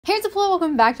Hey, what's up, hello,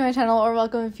 welcome back to my channel, or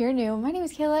welcome if you're new. My name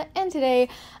is Kayla, and today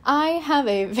I have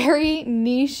a very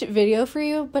niche video for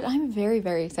you, but I'm very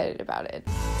excited about it.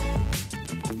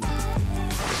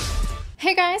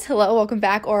 Hey guys, hello, welcome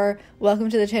back, or welcome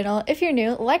to the channel if you're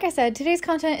new. Like I said, today's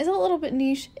content is a little bit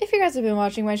niche. If you guys have been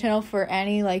watching my channel for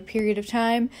any period of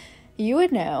time, you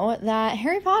would know that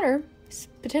Harry Potter is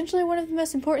potentially one of the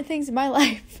most important things in my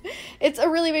life. It's a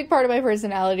really big part of my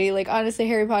personality. Honestly,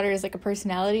 Harry Potter is a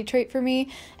personality trait for me,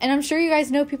 and I'm sure you guys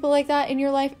know people like that in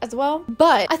your life as well.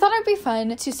 But I thought it'd be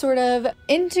fun to sort of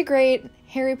integrate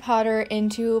Harry Potter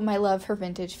into my love for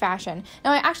vintage fashion.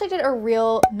 Now, I actually did a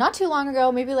reel not too long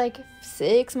ago, maybe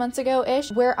 6 months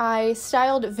ago-ish, where I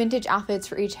styled vintage outfits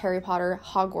for each Harry Potter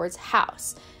Hogwarts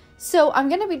house. So I'm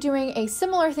going to be doing a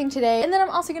similar thing today, and then I'm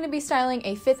also going to be styling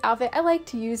a 5th outfit. I like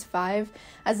to use 5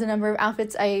 as the number of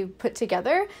outfits I put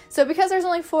together. So because there's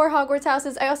only 4 Hogwarts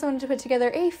houses, I also wanted to put together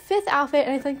a 5th outfit,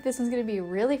 and I think this one's going to be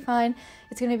really fun.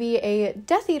 It's going to be a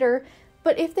Death Eater,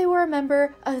 but if they were a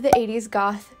member of the 80s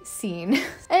goth scene.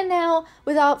 And now,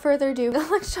 without further ado,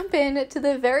 let's jump in to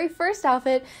the very first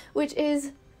outfit, which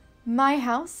is my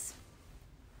house,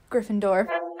 Gryffindor.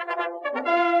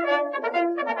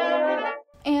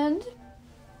 And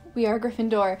we are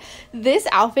Gryffindor. This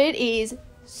outfit is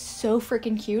so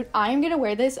freaking cute. I'm gonna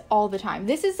wear this all the time.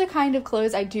 This is the kind of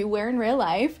clothes I do wear in real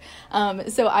life.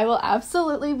 So I will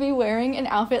absolutely be wearing an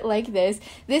outfit like this.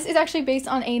 This is actually based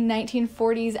on a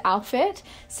 1940s outfit.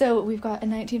 So we've got a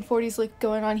 1940s look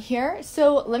going on here.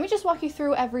 So let me just walk you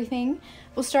through everything.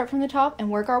 We'll start from the top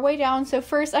and work our way down. So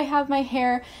first I have my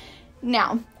hair.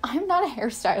 Now, I'm not a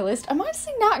hairstylist. I'm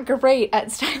honestly not great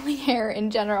at styling hair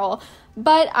in general,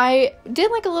 but I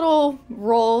did a little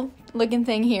roll looking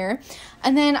thing here.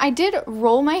 And then I did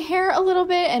roll my hair a little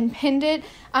bit and pinned it.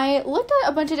 I looked at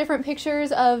a bunch of different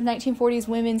pictures of 1940s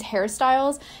women's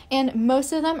hairstyles, and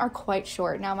most of them are quite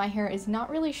short. Now, my hair is not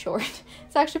really short.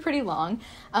 It's actually pretty long.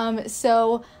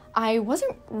 So I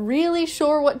wasn't really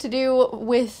sure what to do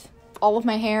with all of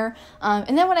my hair.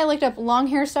 And then when I looked up long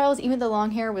hairstyles, even the long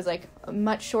hair was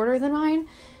much shorter than mine.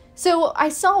 So I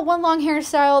saw one long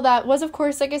hairstyle that was, of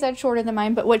course, like I said, shorter than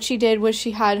mine, but what she did was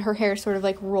she had her hair sort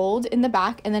of rolled in the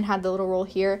back and then had the little roll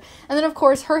here. And then, of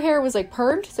course, her hair was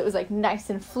permed, so it was nice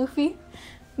and floofy.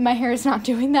 My hair is not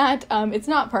doing that. It's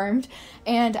not permed.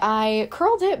 And I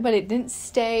curled it, but it didn't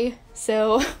stay,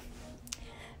 so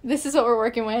this is what we're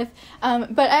working with.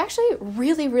 But I actually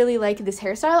really like this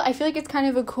hairstyle. I feel like it's kind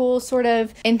of a cool sort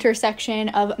of intersection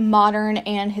of modern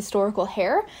and historical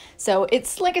hair. So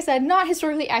it's, like I said, not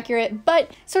historically accurate, but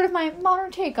sort of my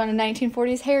modern take on a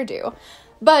 1940s hairdo.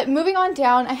 But moving on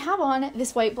down, I have on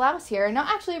this white blouse here. Now,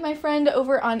 actually, my friend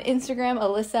over on Instagram,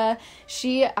 Alyssa,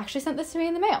 she actually sent this to me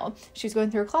in the mail. She was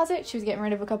going through her closet. She was getting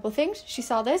rid of a couple of things. She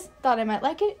saw this, thought I might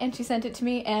like it, and she sent it to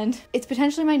me, and it's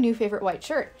potentially my new favorite white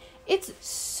shirt. It's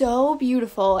so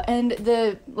beautiful, and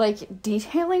the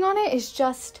detailing on it is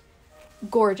just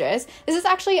gorgeous. This is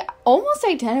actually almost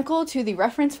identical to the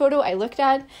reference photo I looked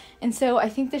at, and so I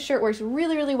think this shirt works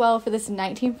really well for this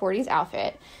 1940s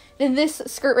outfit. Then this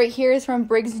skirt right here is from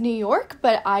Briggs, New York,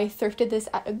 but I thrifted this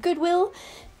at a Goodwill.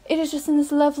 It is just in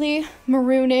this lovely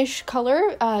maroonish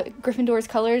color. Gryffindor's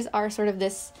colors are sort of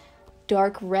this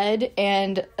dark red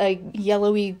and a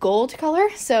yellowy gold color,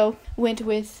 so went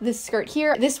with this skirt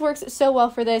here. This works so well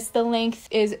for this. The length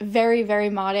is very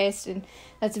modest, and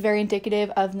that's very indicative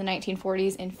of the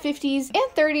 1940s and 50s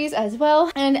and 30s as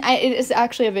well. And it is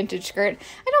actually a vintage skirt.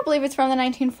 I don't believe it's from the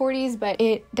 1940s, but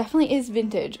it definitely is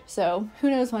vintage, so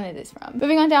who knows when it is from.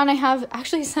 Moving on down, I have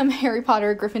actually some Harry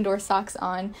Potter Gryffindor socks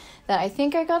on that I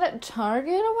think I got at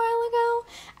Target a while ago.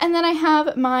 And then I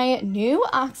have my new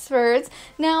Oxfords.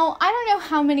 Now, I don't know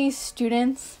how many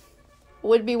students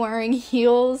would be wearing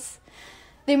heels.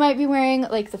 They might be wearing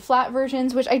the flat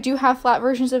versions, which I do have flat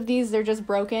versions of these. They're just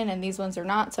broken, and these ones are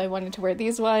not, so I wanted to wear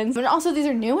these ones. But also, these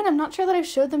are new, and I'm not sure that I've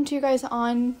showed them to you guys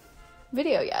on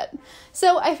video yet.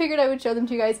 So I figured I would show them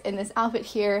to you guys in this outfit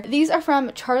here. These are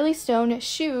from Charlie Stone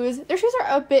Shoes. Their shoes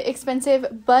are a bit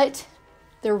expensive, but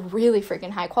they're really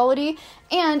freaking high quality.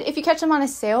 And if you catch them on a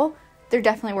sale, they're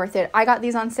definitely worth it. I got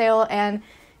these on sale, and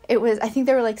I think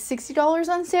they were $60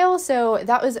 on sale, so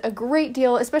that was a great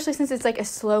deal, especially since it's a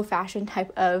slow fashion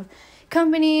type of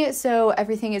company, so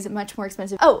everything is much more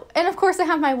expensive. Oh, and of course I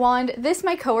have my wand. This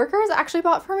my coworkers actually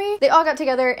bought for me. They all got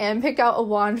together and picked out a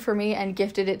wand for me and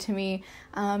gifted it to me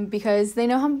because they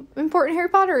know how important Harry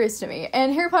Potter is to me.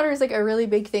 And Harry Potter is a really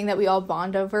big thing that we all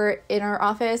bond over in our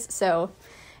office, so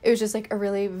it was just like a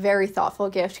really very thoughtful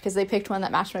gift because they picked one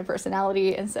that matched my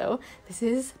personality, and so this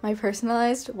is my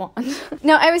personalized wand.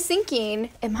 Now, I was thinking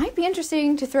it might be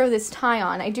interesting to throw this tie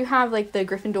on. I do have like the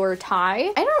Gryffindor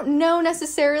tie. I don't know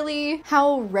necessarily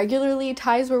how regularly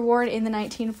ties were worn in the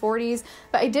 1940s,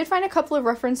 but I did find a couple of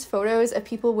reference photos of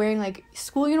people wearing like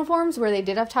school uniforms where they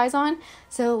did have ties on.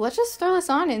 So let's just throw this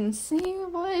on and see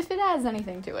if it adds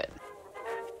anything to it.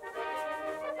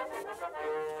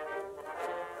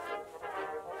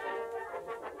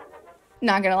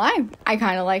 Not gonna lie, I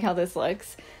kind of like how this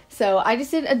looks. So I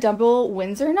just did a double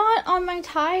Windsor knot on my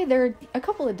tie. There are a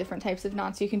couple of different types of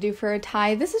knots you can do for a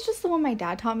tie. This is just the one my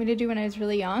dad taught me to do when I was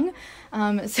really young.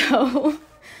 So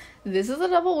this is a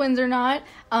double Windsor knot.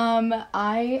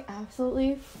 I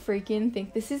absolutely freaking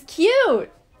think this is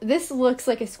cute. This looks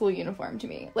like a school uniform to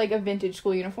me, like a vintage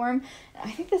school uniform. I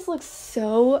think this looks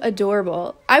so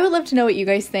adorable. I would love to know what you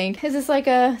guys think. Is this like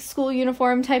a school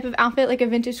uniform type of outfit, like a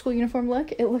vintage school uniform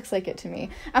look? It looks like it to me.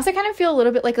 I also kind of feel a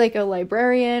little bit like a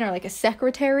librarian or like a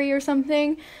secretary or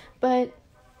something, but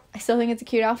I still think it's a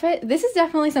cute outfit. This is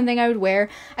definitely something I would wear.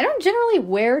 I don't generally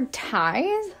wear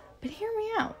ties, but hear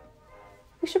me out.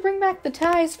 We should bring back the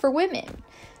ties for women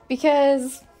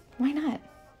because why not?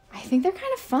 I think they're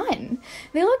kind of fun.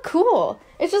 They look cool.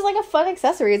 It's just like a fun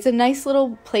accessory. It's a nice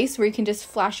little place where you can just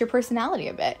flash your personality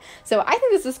a bit. So I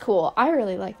think this is cool. I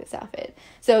really like this outfit.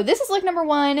 So this is look number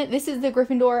 1. This is the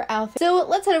Gryffindor outfit. So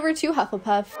let's head over to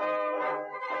Hufflepuff.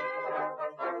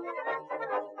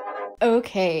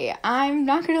 Okay, I'm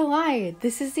not gonna lie,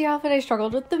 this is the outfit I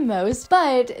struggled with the most,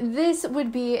 but this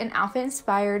would be an outfit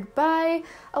inspired by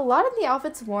a lot of the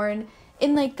outfits worn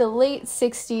in like the late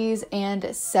 60s and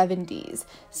 70s.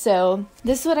 So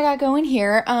this is what I got going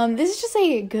here. This is just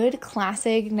a good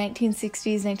classic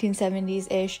 1960s,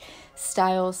 1970s-ish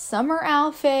style summer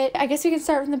outfit. I guess we can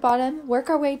start from the bottom,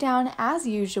 work our way down as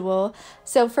usual.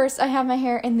 So first I have my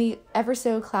hair in the ever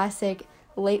so classic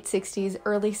late 60s,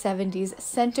 early 70s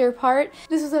center part.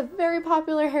 This was a very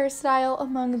popular hairstyle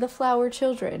among the flower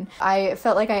children. I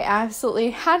felt like I absolutely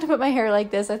had to put my hair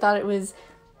like this. I thought it was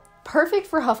perfect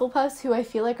for Hufflepuffs, who I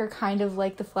feel like are kind of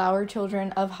like the flower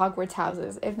children of Hogwarts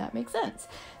houses, if that makes sense.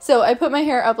 So I put my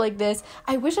hair up like this.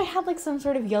 I wish I had like some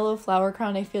sort of yellow flower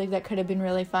crown. I feel like that could have been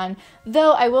really fun.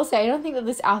 Though I will say, I don't think that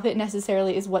this outfit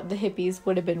necessarily is what the hippies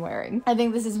would have been wearing. I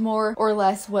think this is more or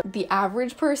less what the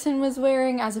average person was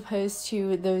wearing, as opposed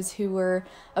to those who were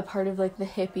a part of like the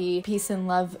hippie peace and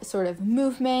love sort of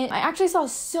movement. I actually saw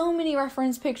so many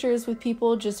reference pictures with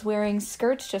people just wearing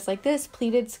skirts just like this,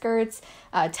 pleated skirts,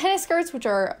 tennis skirts, which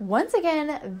are once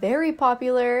again very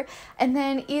popular, and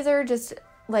then either just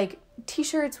like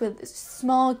t-shirts with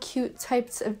small cute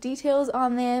types of details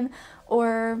on them,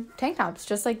 or tank tops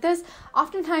just like this.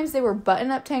 Oftentimes they were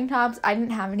button-up tank tops. I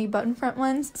didn't have any button front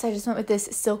ones, so I just went with this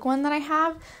silk one that I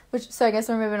have, so I guess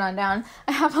we're moving on down.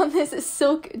 I have on this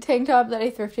silk tank top that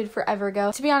I thrifted forever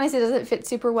ago. To be honest, it doesn't fit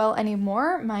super well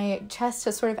anymore. My chest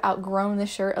has sort of outgrown the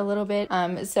shirt a little bit,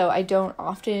 so I don't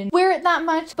often wear it that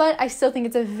much, but I still think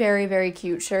it's a very, very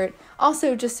cute shirt.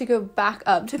 Also, just to go back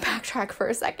up, to backtrack for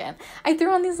a second, I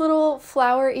threw on these little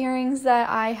flower earrings that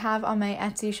I have on my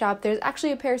Etsy shop. There's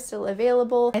actually a pair still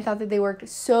available. I thought that they worked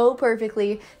so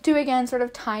perfectly to, again, sort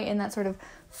of tie in that sort of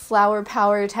flower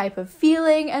power type of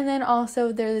feeling, and then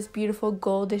also they're this beautiful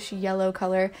goldish yellow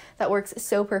color that works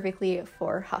so perfectly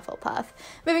for Hufflepuff.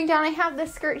 Moving down, I have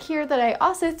this skirt here that I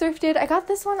also thrifted. I got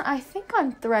this one, I think,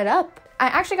 on ThredUp. I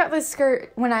actually got this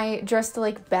skirt when I dressed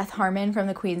like Beth Harmon from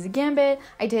The Queen's Gambit.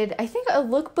 I did, I think, a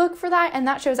lookbook for that, and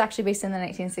that show is actually based in the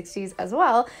 1960s as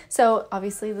well. So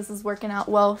obviously this is working out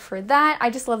well for that.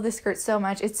 I just love this skirt so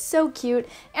much. It's so cute.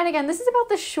 And again, this is about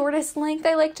the shortest length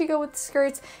I like to go with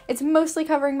skirts. It's mostly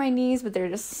covering my knees, but they're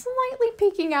just slightly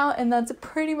peeking out, and that's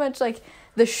pretty much like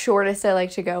the shortest I like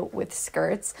to go with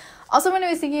skirts. Also, when I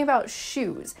was thinking about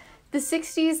shoes, the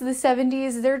 60s, the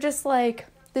 70s, they're just like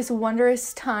this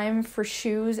wondrous time for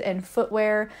shoes and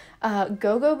footwear.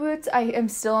 Go-go boots, I am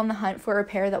still on the hunt for a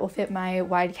pair that will fit my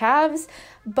wide calves,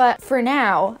 but for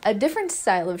now, a different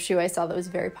style of shoe I saw that was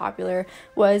very popular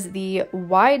was the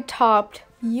wide-topped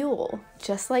mule,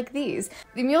 just like these.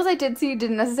 The mules I did see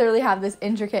didn't necessarily have this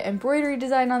intricate embroidery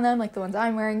design on them like the ones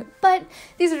I'm wearing, but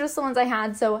these are just the ones I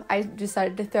had, so I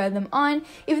decided to thread them on,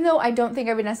 even though I don't think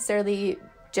I would necessarily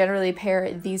generally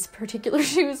pair these particular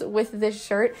shoes with this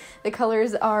shirt. The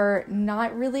colors are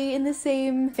not really in the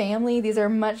same family. These are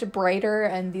much brighter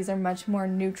and these are much more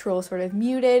neutral, sort of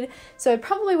muted. So I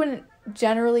probably wouldn't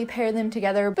generally pair them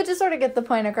together, but to sort of get the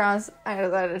point across, I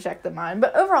decided to check them on.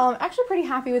 But overall, I'm actually pretty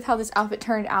happy with how this outfit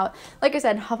turned out. Like I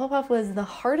said, Hufflepuff was the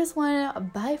hardest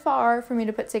one by far for me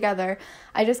to put together.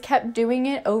 I just kept doing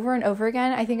it over and over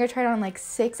again. I think I tried on like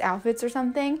 6 outfits or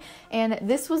something, and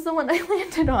this was the one I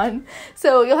landed on.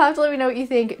 So you'll have to let me know what you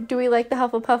think. Do we like the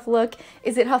Hufflepuff look?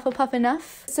 Is it Hufflepuff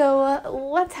enough? So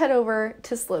let's head over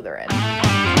to Slytherin.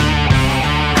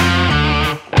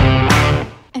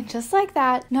 And just like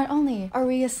that, not only are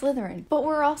we a Slytherin, but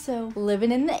we're also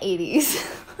living in the 80s.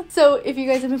 So if you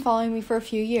guys have been following me for a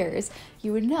few years,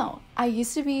 you would know I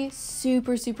used to be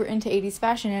super into 80s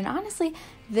fashion, and honestly,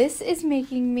 this is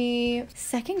making me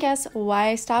second guess why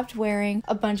I stopped wearing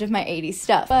a bunch of my 80s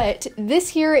stuff. But this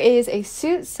here is a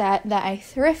suit set that I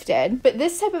thrifted, but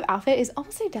this type of outfit is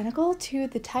almost identical to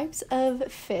the types of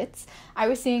fits I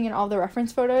was seeing in all the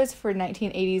reference photos for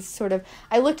 1980s sort of.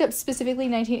 I looked up specifically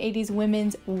 1980s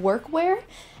women's workwear,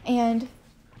 and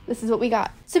this is what we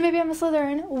got. So maybe I'm a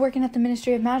Slytherin working at the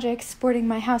Ministry of Magic, sporting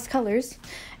my house colors,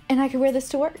 and I could wear this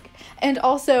to work. And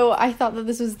also, I thought that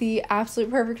this was the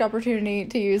absolute perfect opportunity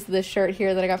to use this shirt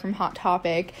here that I got from Hot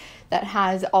Topic that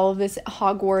has all of this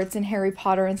Hogwarts and Harry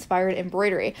Potter inspired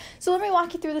embroidery. So let me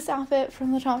walk you through this outfit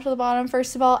from the top to the bottom.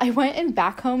 First of all, I went and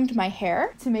backcombed my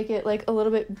hair to make it like a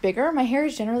little bit bigger. My hair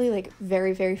is generally like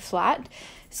very flat.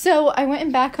 So I went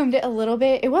and backcombed it a little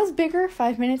bit. It was bigger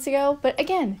 5 minutes ago, but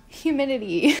again,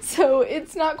 humidity. So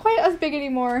it's not quite as big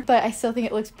anymore, but I still think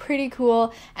it looks pretty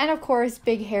cool. And of course,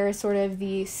 big hair is sort of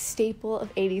the staple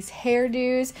of 80s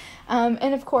hairdos.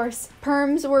 And of course,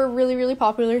 perms were a really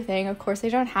popular thing. Of course, I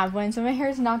don't have one, so my hair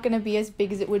is not going to be as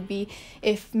big as it would be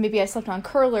if maybe I slept on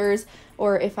curlers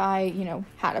or if I,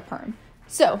 had a perm.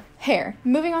 So, hair.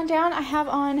 Moving on down, I have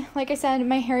on, like I said,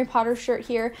 my Harry Potter shirt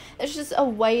here. It's just a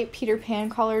white Peter Pan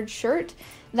collared shirt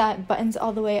that buttons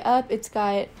all the way up. It's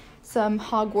got some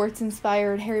Hogwarts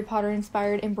inspired, Harry Potter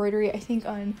inspired embroidery. I think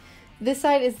on this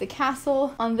side is the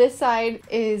castle, on this side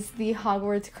is the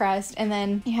Hogwarts crest, and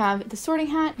then you have the sorting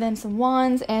hat, then some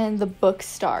wands, and the book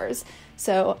stars.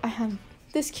 So I have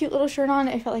this cute little shirt on.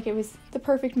 I felt like it was the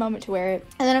perfect moment to wear it.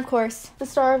 And then of course, the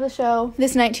star of the show,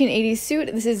 this 1980s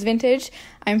suit. This is vintage.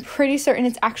 I'm pretty certain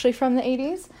it's actually from the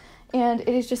 80s. And it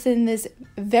is just in this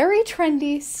very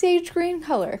trendy sage green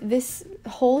color. This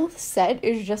whole set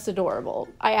is just adorable.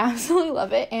 I absolutely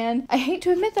love it. And I hate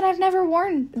to admit that I've never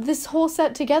worn this whole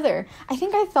set together. I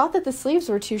think I thought that the sleeves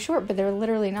were too short, but they're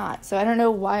literally not. So I don't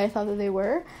know why I thought that they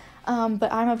were.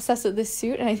 But I'm obsessed with this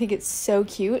suit, and I think it's so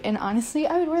cute, and honestly,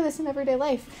 I would wear this in everyday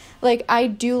life. Like, I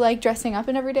do like dressing up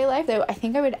in everyday life, though I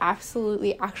think I would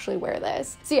absolutely actually wear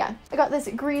this. So yeah, I got this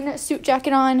green suit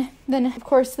jacket on, then of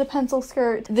course the pencil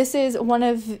skirt. This is one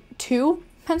of 2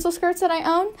 pencil skirts that I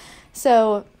own,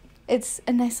 so it's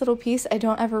a nice little piece I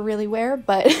don't ever really wear,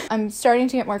 but I'm starting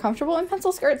to get more comfortable in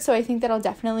pencil skirts, so I think that I'll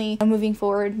definitely, moving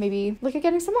forward, maybe look at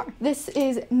getting some more. This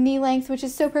is knee length, which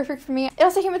is so perfect for me. It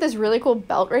also came with this really cool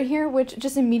belt right here, which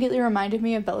just immediately reminded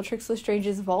me of Bellatrix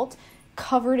Lestrange's vault,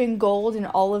 covered in gold and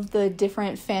all of the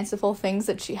different fanciful things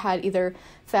that she had either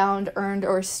found, earned,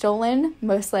 or stolen.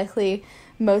 Most likely,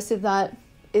 most of that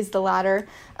is the latter.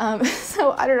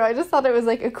 So I don't know, I just thought it was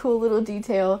like a cool little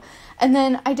detail. And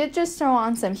then I did just throw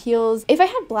on some heels. If I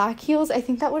had black heels, I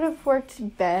think that would have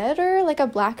worked better, like a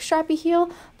black strappy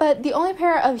heel. But the only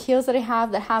pair of heels that I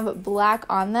have that have black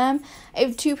on them, I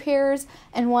have 2 pairs,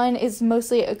 and one is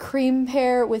mostly a cream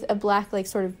pair with a black like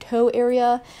sort of toe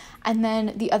area, and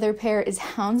then the other pair is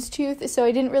houndstooth. So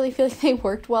I didn't really feel like they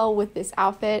worked well with this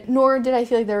outfit, nor did I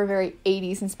feel like they were very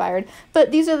 80s inspired.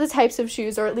 But these are the types of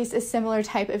shoes, or at least a similar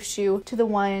type of shoe to the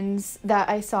ones that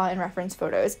I saw in reference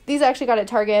photos. These I actually got at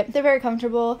Target. They're very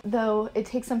comfortable, though it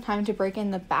takes some time to break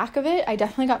in the back of it. I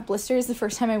definitely got blisters the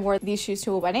first time I wore these shoes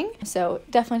to a wedding, so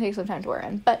definitely takes some time to wear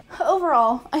in. But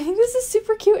overall, I think this is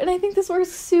super cute, and I think this works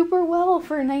super well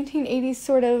for a 1980s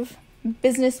sort of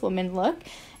businesswoman look.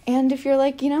 And if you're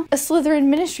like, a Slytherin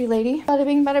ministry lady, bada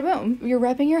bing, bada boom, you're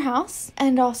repping your house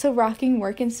and also rocking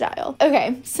work in style.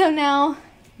 Okay, so now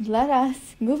let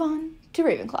us move on to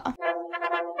Ravenclaw.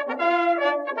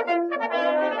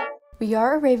 We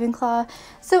are a Ravenclaw.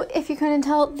 So if you couldn't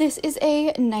tell, this is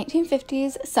a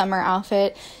 1950s summer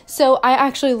outfit. So I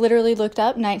actually literally looked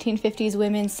up 1950s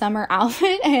women's summer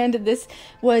outfit, and this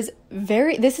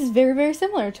is very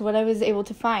similar to what I was able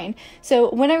to find.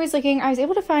 So when I was looking, I was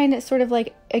able to find sort of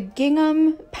like a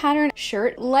gingham pattern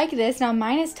shirt like this. Now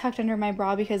mine is tucked under my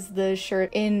bra because the shirt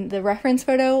in the reference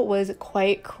photo was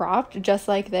quite cropped, just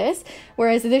like this,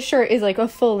 whereas this shirt is like a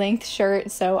full length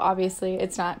shirt, so obviously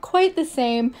it's not quite the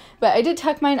same, but but I did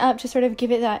tuck mine up to sort of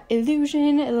give it that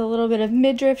illusion, a little bit of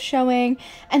midriff showing.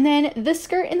 And then the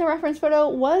skirt in the reference photo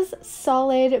was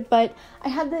solid, but I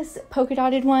had this polka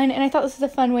dotted one, and I thought this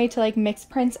was a fun way to like mix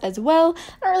prints as well.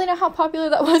 I don't really know how popular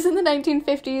that was in the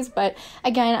 1950s, but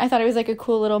again, I thought it was like a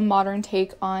cool little modern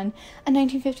take on a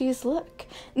 1950s look.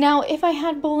 Now, if I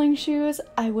had bowling shoes,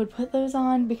 I would put those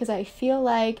on because I feel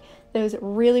like those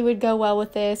really would go well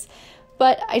with this.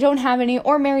 But I don't have any,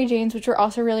 or Mary Janes, which were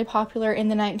also really popular in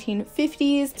the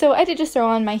 1950s. So I did just throw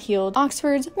on my heeled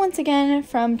Oxfords, once again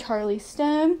from Charlie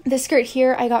Stone. The skirt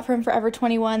here I got from Forever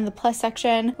 21, the plus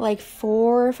section, like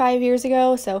 4 or 5 years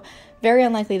ago. So very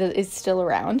unlikely that it's still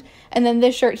around. And then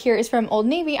this shirt here is from Old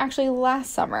Navy, actually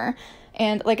last summer.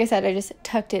 And like I said, I just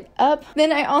tucked it up.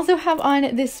 Then I also have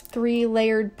on this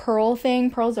 3-layered pearl thing.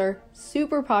 Pearls are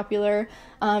super popular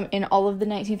in all of the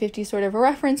 1950s sort of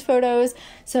reference photos.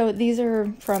 So these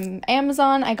are from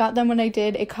Amazon. I got them when I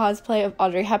did a cosplay of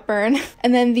Audrey Hepburn.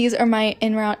 And then these are my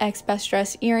In Route X Best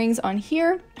Dressed earrings on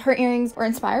here. Her earrings were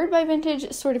inspired by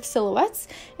vintage sort of silhouettes,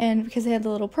 and because they had the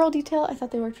little pearl detail, I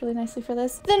thought they worked really nicely for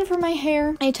this. Then for my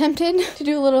hair, I attempted to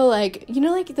do a little like, you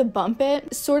know, like the bump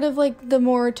it, sort of like the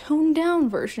more toned down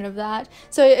version of that.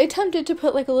 So I attempted to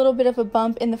put like a little bit of a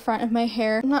bump in the front of my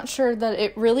hair. I'm not sure that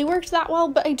it really worked that well,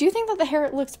 but I do think that the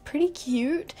hair looks pretty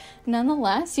cute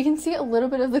nonetheless. You can see a little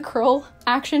bit of the curl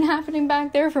action happening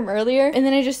back there from earlier. And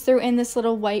then I just threw in this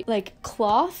little white like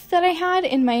cloth that I had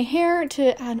in my hair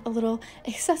to add a little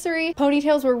accessory.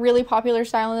 Ponytails were really popular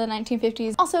style in the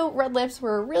 1950s. Also, red lips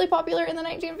were really popular in the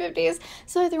 1950s,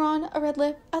 so I threw on a red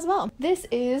lip as well. This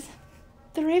is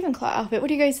the Ravenclaw outfit. What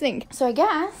do you guys think? So I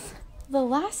guess the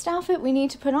last outfit we need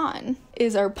to put on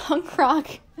is our punk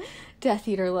rock Death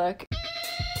Eater look.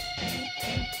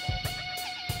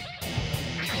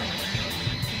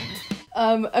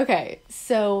 Okay,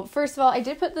 so first of all, I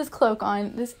did put this cloak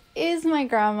on. This is my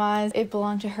grandma's. It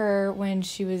belonged to her when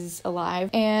she was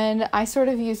alive, and I sort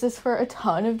of use this for a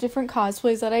ton of different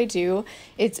cosplays that I do.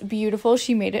 It's beautiful.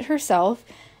 She made it herself.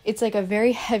 It's like a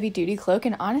very heavy duty cloak,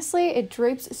 and honestly, it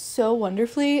drapes so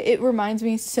wonderfully. It reminds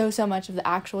me so much of the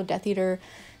actual Death Eater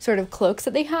sort of cloaks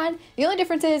that they had. The only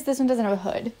difference is this one doesn't have a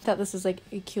hood. Thought this was like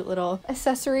a cute little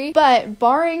accessory. But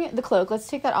barring the cloak, let's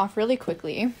take that off really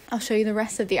quickly. I'll show you the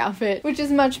rest of the outfit, which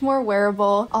is much more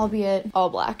wearable, albeit all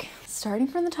black. Starting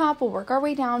from the top, we'll work our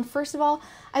way down. First of all,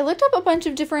 I looked up a bunch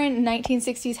of different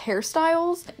 1960s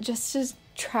hairstyles just to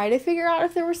try to figure out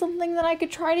if there was something that I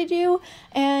could try to do,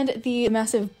 and the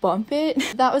massive bump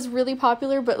it, that was really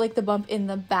popular, but like the bump in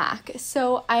the back.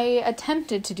 So I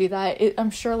attempted to do that.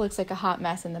 I'm sure looks like a hot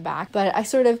mess in the back, but I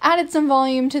sort of added some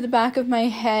volume to the back of my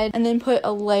head and then put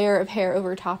a layer of hair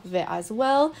over top of it as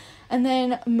well. And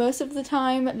then most of the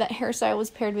time that hairstyle was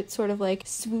paired with sort of like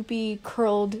swoopy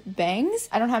curled bangs.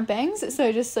 I don't have bangs, so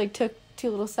I just like took 2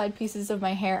 little side pieces of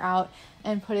my hair out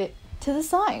and put it to the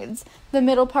sides. The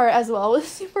middle part as well was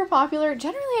super popular.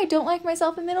 Generally, I don't like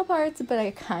myself in middle parts, but I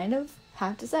kind of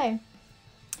have to say,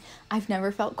 I've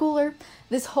never felt cooler.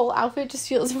 This whole outfit just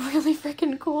feels really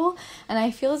freaking cool, and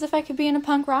I feel as if I could be in a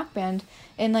punk rock band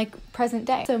in like present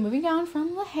day. So moving down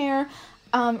from the hair,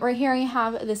 right here I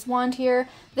have this wand here.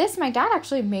 This my dad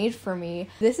actually made for me.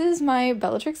 This is my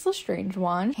Bellatrix Lestrange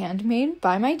wand, handmade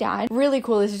by my dad. Really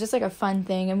cool. This is just like a fun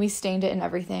thing, and we stained it and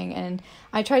everything. And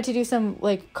I tried to do some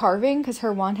like carving because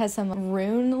her wand has some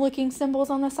rune looking symbols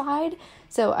on the side.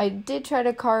 So I did try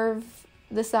to carve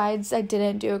the sides. I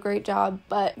didn't do a great job,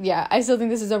 but yeah, I still think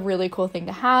this is a really cool thing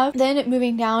to have. Then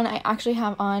moving down, I actually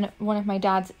have on one of my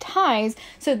dad's ties.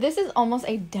 So this is almost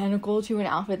identical to an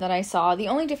outfit that I saw. The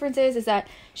only difference is that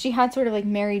she had sort of like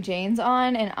Mary Janes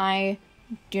on, and I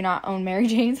do not own Mary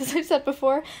Janes, as I've said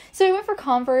before. So I went for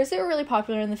Converse. They were really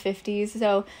popular in the 50s,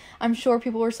 so I'm sure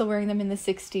people were still wearing them in the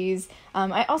 60s.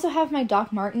 I also have my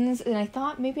Doc Martens, and I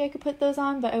thought maybe I could put those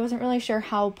on, but I wasn't really sure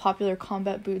how popular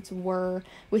combat boots were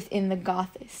within the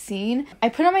goth scene. I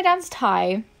put on my dad's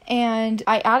tie, and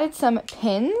I added some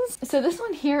pins. So this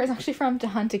one here is actually from To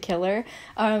Hunt a Killer.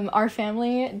 Our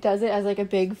family does it as like a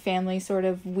big family sort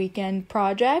of weekend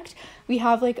project. We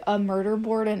have like a murder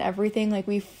board and everything. Like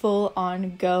we full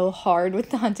on go hard with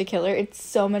To Hunt a Killer. It's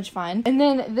so much fun. And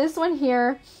then this one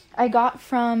here I got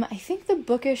from, I think, the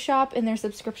Bookish shop in their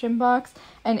subscription box,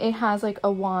 and it has like a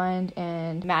wand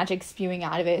and magic spewing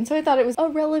out of it, and so I thought it was a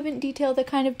relevant detail that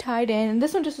kind of tied in. And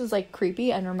this one just was like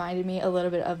creepy and reminded me a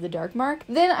little bit of the Dark Mark.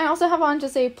 Then I also have on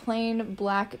just a plain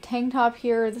black tank top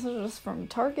here. This was just from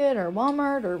Target or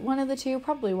Walmart or one of the two,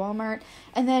 probably Walmart.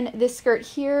 And then this skirt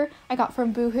here I got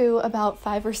from Boohoo about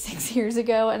 5 or 6 years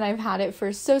ago, and I've had it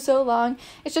for so long.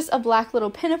 It's just a black little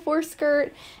pinafore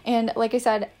skirt, and like I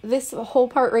said, this whole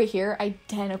part right right here,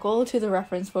 identical to the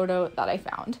reference photo that I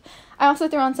found. I also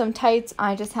threw on some tights.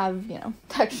 I just have, you know,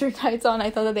 texture tights on. I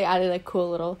thought that they added a cool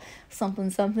little something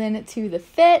to the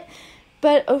fit.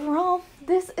 But overall,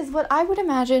 this is what I would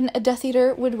imagine a Death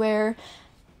Eater would wear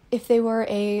if they were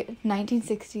a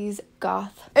 1960s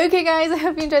goth. Okay guys, I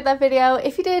hope you enjoyed that video.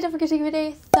 If you did, don't forget to give it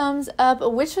a thumbs up.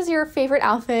 Which was your favorite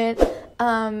outfit?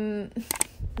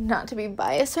 Not to be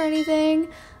biased or anything,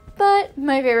 but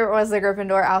my favorite was the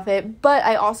Gryffindor outfit. But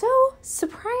I also,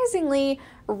 surprisingly,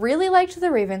 really liked the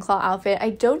Ravenclaw outfit.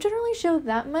 I don't generally show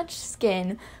that much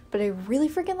skin, but I really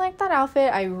freaking like that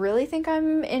outfit. I really think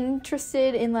I'm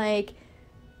interested in like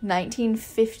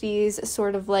 1950s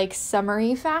sort of like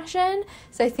summery fashion,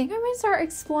 so I think I might start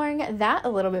exploring that a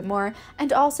little bit more.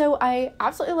 And also, I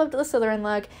absolutely loved the Slytherin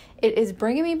look. It is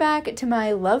bringing me back to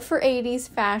my love for 80s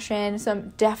fashion, so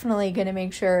I'm definitely gonna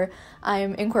make sure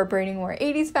I'm incorporating more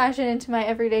 80s fashion into my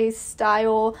everyday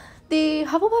style. The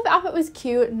Hufflepuff outfit was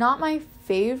cute, not my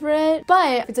favorite,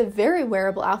 but it's a very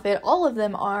wearable outfit. All of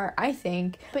them are, I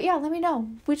think. But yeah, let me know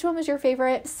which one was your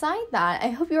favorite. Beside that,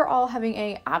 I hope you're all having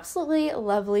a absolutely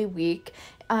lovely week.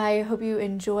 I hope you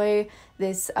enjoy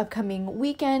this upcoming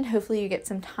weekend. Hopefully you get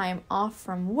some time off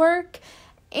from work.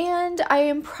 And I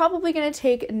am probably going to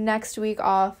take next week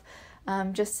off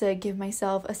just to give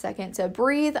myself a second to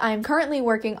breathe. I'm currently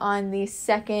working on the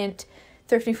second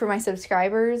Thrifting for My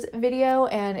Subscribers video,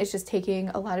 and it's just taking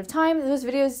a lot of time. Those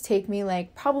videos take me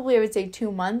like probably, I would say,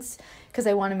 2 months, because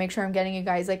I want to make sure I'm getting you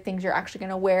guys like things you're actually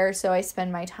going to wear. So I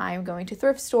spend my time going to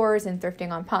thrift stores and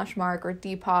thrifting on Poshmark or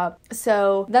Depop.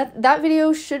 So that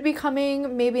video should be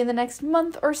coming maybe in the next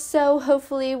month or so.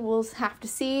 Hopefully, we'll have to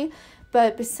see.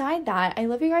 But beside that, I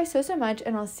love you guys so much,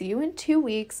 and I'll see you in 2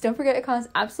 weeks. Don't forget, it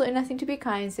costs absolutely nothing to be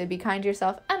kind, so be kind to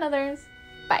yourself and others.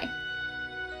 Bye.